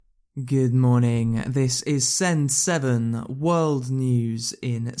Good morning, this is Send 7 World News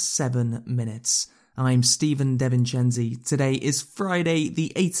in 7 minutes. I'm Stephen DeVincenzi. Today is Friday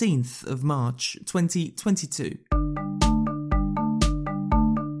the 18th of March 2022.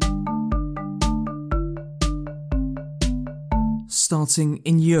 Starting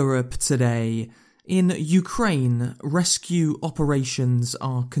in Europe today, in Ukraine, rescue operations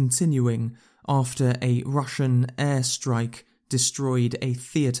are continuing after a Russian airstrike destroyed a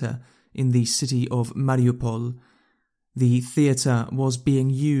theatre in the city of Mariupol. The theatre was being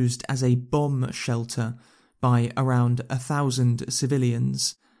used as a bomb shelter by around 1,000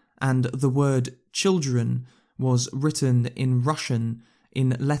 civilians, and the word children was written in Russian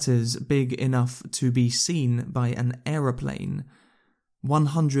in letters big enough to be seen by an aeroplane.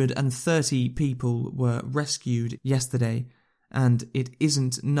 130 people were rescued yesterday, and it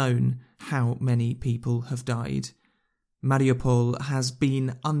isn't known how many people have died. Mariupol has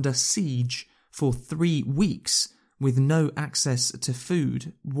been under siege for 3 weeks with no access to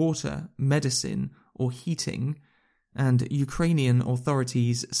food, water, medicine or heating, and Ukrainian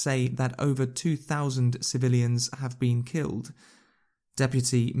authorities say that over 2,000 civilians have been killed.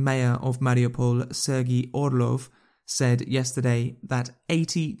 Deputy Mayor of Mariupol, Sergei Orlov, said yesterday that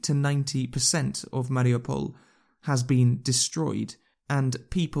 80 to 90% of Mariupol has been destroyed and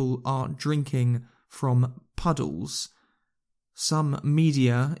people are drinking from puddles. Some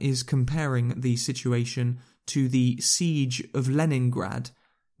media is comparing the situation to the siege of Leningrad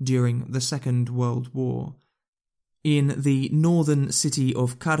during the Second World War. In the northern city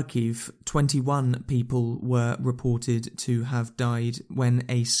of Kharkiv, 21 people were reported to have died when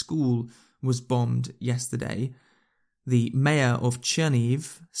a school was bombed yesterday. The mayor of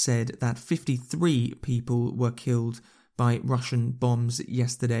Chernihiv said that 53 people were killed by Russian bombs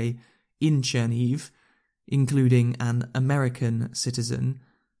yesterday in Chernihiv, including an American citizen.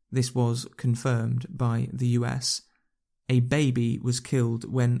 This was confirmed by the US. A baby was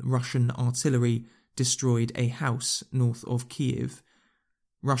killed when Russian artillery destroyed a house north of Kiev.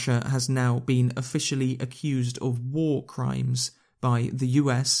 Russia has now been officially accused of war crimes by the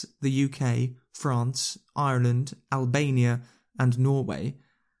US, the UK, France, Ireland, Albania, and Norway.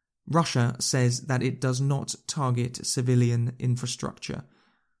 Russia says that it does not target civilian infrastructure.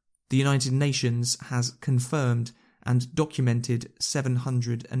 The United Nations has confirmed and documented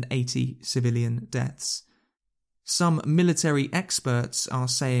 780 civilian deaths. Some military experts are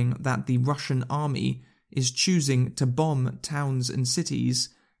saying that the Russian army is choosing to bomb towns and cities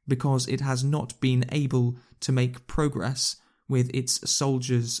because it has not been able to make progress with its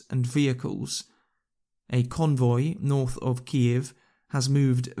soldiers and vehicles. A convoy north of Kiev has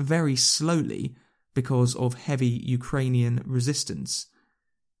moved very slowly because of heavy Ukrainian resistance.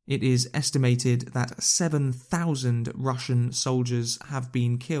 It is estimated that 7,000 Russian soldiers have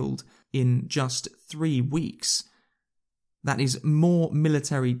been killed in just 3 weeks. That is more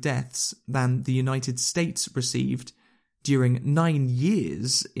military deaths than the United States received during 9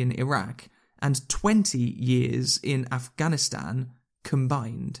 years in Iraq and 20 years in Afghanistan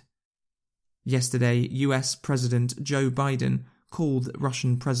combined. Yesterday, US President Joe Biden called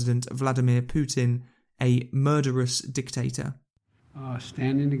Russian President Vladimir Putin a murderous dictator.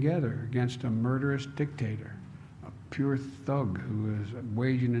 Standing together against a murderous dictator, a pure thug who is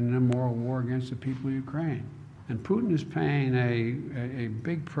waging an immoral war against the people of Ukraine. And Putin is paying a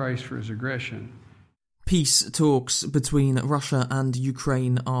big price for his aggression. Peace talks between Russia and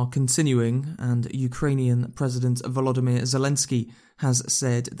Ukraine are continuing, and Ukrainian President Volodymyr Zelensky has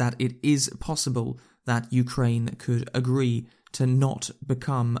said that it is possible that Ukraine could agree to not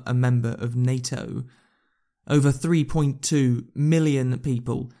become a member of NATO. Over 3.2 million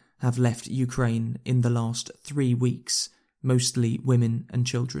people have left Ukraine in the last 3 weeks, mostly women and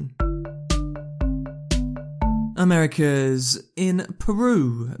children. Americas. In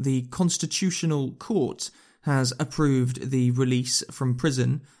Peru, the Constitutional Court has approved the release from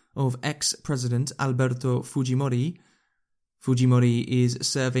prison of ex-president Alberto Fujimori. Fujimori is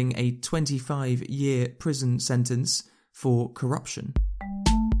serving a 25-year prison sentence for corruption.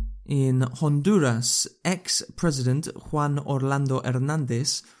 In Honduras, ex-president Juan Orlando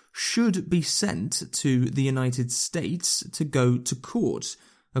Hernández should be sent to the United States to go to court,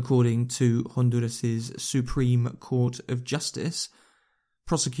 according to Honduras's Supreme Court of Justice.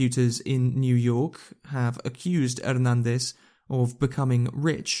 Prosecutors in New York have accused Hernández of becoming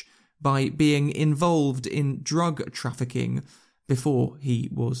rich by being involved in drug trafficking before he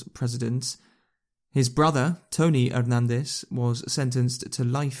was president. His brother, Tony Hernández, was sentenced to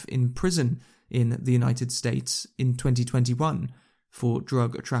life in prison in the United States in 2021 for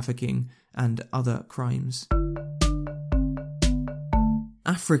drug trafficking and other crimes.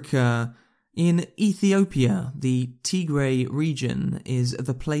 Africa. In Ethiopia, the Tigray region is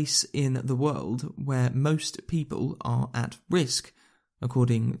the place in the world where most people are at risk,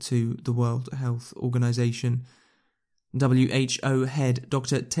 according to the World Health Organization. WHO head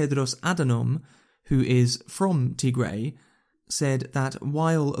Dr. Tedros Adhanom, who is from Tigray, said that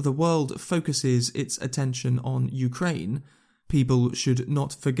while the world focuses its attention on Ukraine, people should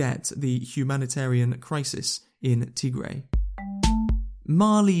not forget the humanitarian crisis in Tigray.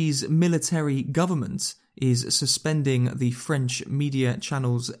 Mali's military government is suspending the French media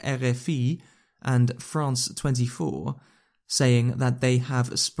channels RFI and France 24, saying that they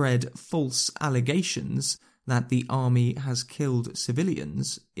have spread false allegations that the army has killed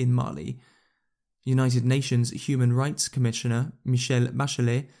civilians in Mali. United Nations Human Rights Commissioner Michelle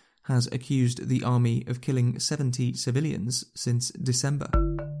Bachelet has accused the army of killing 70 civilians since December.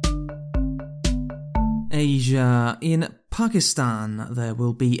 Asia. In Pakistan, there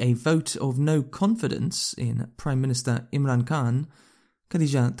will be a vote of no confidence in Prime Minister Imran Khan.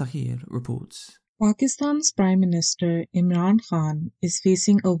 Khadija Tahir reports. Pakistan's Prime Minister Imran Khan is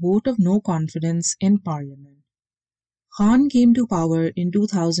facing a vote of no confidence in Parliament. Khan came to power in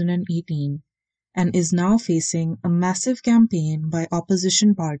 2018 and is now facing a massive campaign by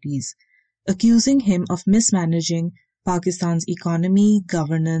opposition parties, accusing him of mismanaging Pakistan's economy,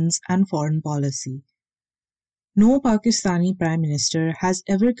 governance, and foreign policy. No Pakistani Prime Minister has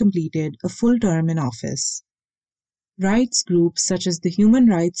ever completed a full term in office. Rights groups such as the Human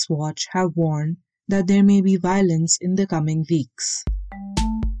Rights Watch have warned that there may be violence in the coming weeks.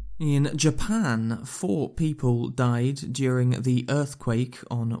 In Japan, 4 people died during the earthquake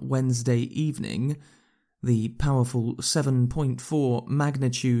on Wednesday evening. The powerful 7.4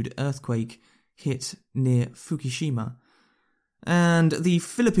 magnitude earthquake hit near Fukushima. And the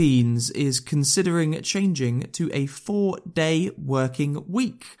Philippines is considering changing to a 4-day working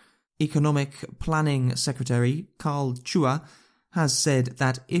week. Economic Planning Secretary Carl Chua has said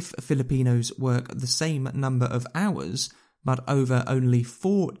that if Filipinos work the same number of hours, but over only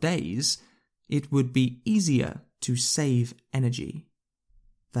 4 days, it would be easier to save energy.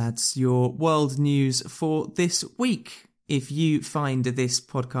 That's your world news for this week. If you find this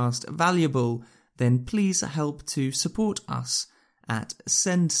podcast valuable, then please help to support us at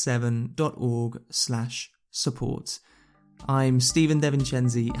send7.org/support. I'm Stephen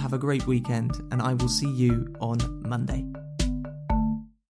DeVincenzi. Have a great weekend, and I will see you on Monday.